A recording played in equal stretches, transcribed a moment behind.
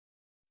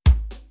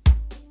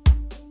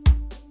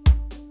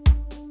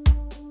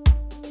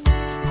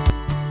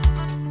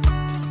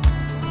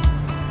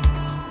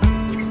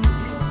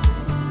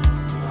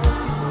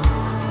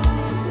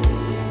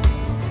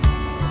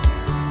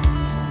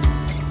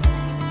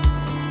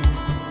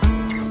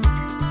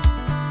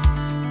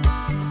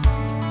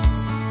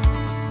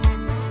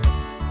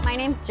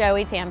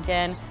Joie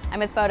Tamkin. I'm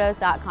with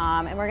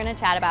Photos.com, and we're going to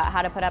chat about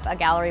how to put up a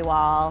gallery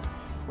wall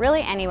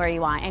really anywhere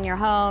you want, in your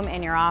home,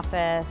 in your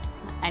office,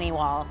 any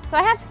wall. So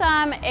I have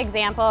some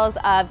examples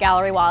of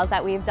gallery walls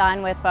that we've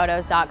done with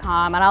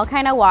Photos.com, and I'll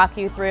kind of walk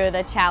you through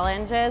the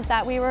challenges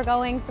that we were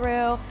going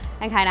through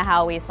and kind of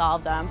how we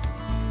solved them.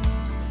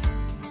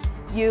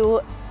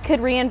 You could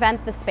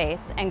reinvent the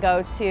space and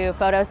go to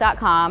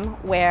Photos.com,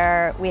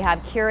 where we have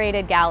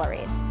curated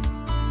galleries.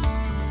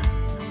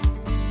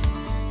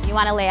 You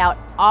want to lay out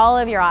all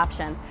of your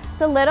options.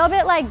 It's a little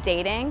bit like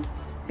dating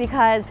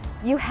because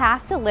you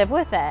have to live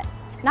with it.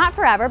 Not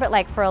forever, but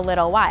like for a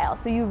little while.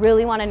 So you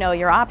really want to know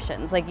your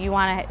options. Like you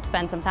want to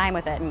spend some time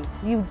with it. And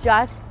you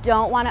just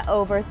don't want to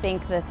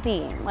overthink the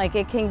theme. Like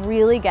it can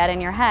really get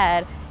in your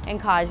head and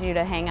cause you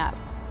to hang up.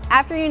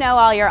 After you know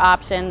all your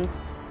options,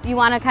 you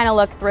want to kind of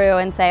look through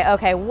and say,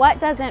 okay, what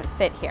doesn't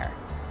fit here?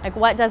 Like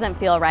what doesn't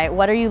feel right?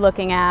 What are you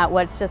looking at?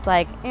 What's just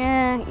like,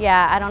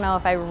 yeah, I don't know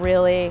if I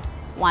really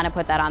want to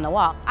put that on the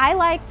wall. I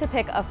like to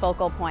pick a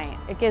focal point.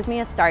 It gives me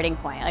a starting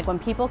point. Like when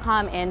people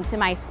come into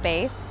my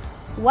space,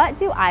 what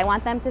do I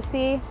want them to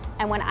see?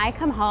 And when I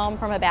come home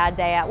from a bad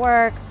day at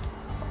work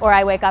or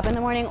I wake up in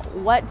the morning,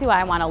 what do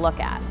I want to look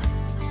at?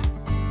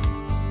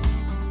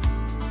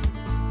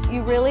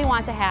 You really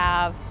want to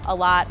have a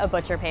lot of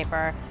butcher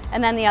paper,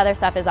 and then the other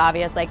stuff is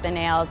obvious, like the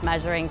nails,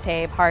 measuring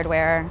tape,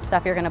 hardware,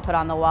 stuff you're going to put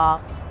on the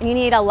wall. And you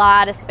need a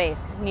lot of space.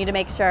 You need to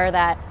make sure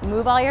that you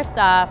move all your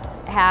stuff,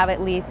 have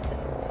at least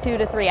 2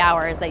 to 3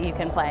 hours that you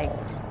can play.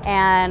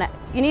 And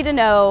you need to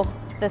know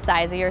the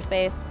size of your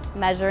space.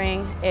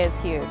 Measuring is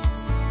huge.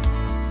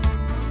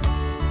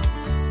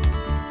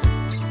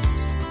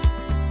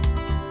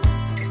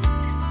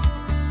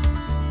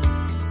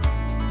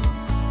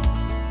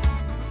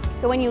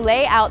 So when you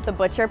lay out the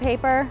butcher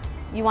paper,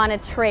 you want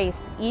to trace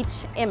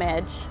each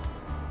image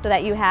so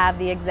that you have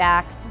the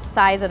exact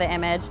size of the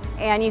image.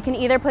 And you can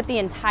either put the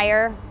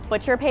entire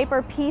butcher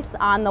paper piece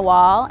on the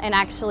wall and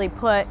actually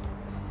put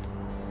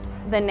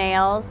the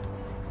nails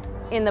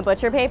in the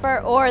butcher paper,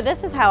 or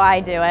this is how I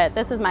do it.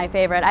 This is my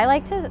favorite. I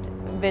like to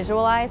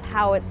visualize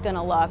how it's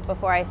gonna look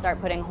before I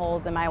start putting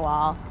holes in my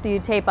wall. So you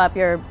tape up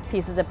your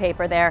pieces of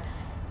paper there,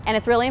 and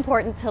it's really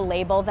important to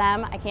label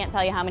them. I can't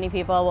tell you how many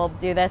people will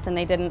do this and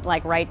they didn't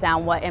like write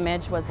down what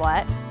image was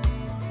what.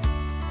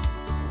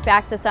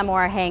 Back to some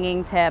more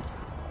hanging tips.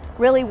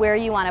 Really where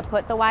you want to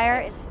put the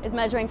wire is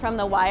measuring from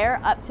the wire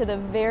up to the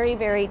very,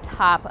 very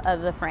top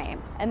of the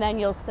frame. And then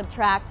you'll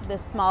subtract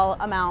this small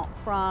amount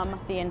from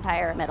the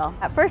entire middle.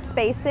 For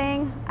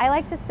spacing, I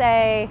like to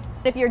say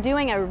if you're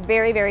doing a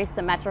very, very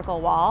symmetrical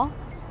wall,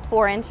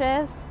 4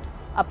 inches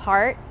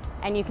apart,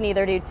 and you can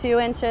either do 2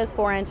 inches,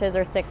 4 inches,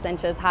 or 6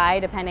 inches high,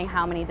 depending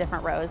how many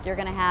different rows you're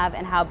gonna have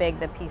and how big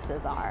the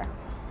pieces are.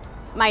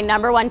 My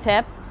 #1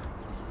 tip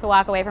to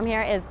walk away from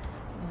here is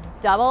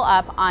double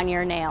up on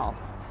your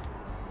nails.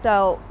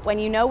 So when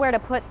you know where to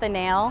put the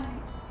nail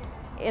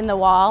in the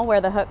wall, where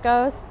the hook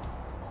goes,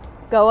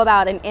 go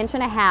about 1.5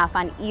 inches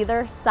on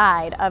either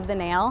side of the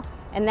nail,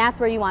 and that's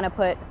where you want to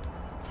put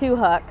 2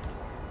 hooks,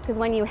 because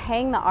when you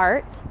hang the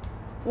art,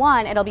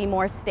 one, it'll be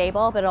more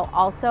stable, but it'll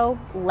also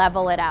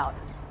level it out.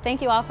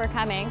 Thank you all for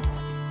coming.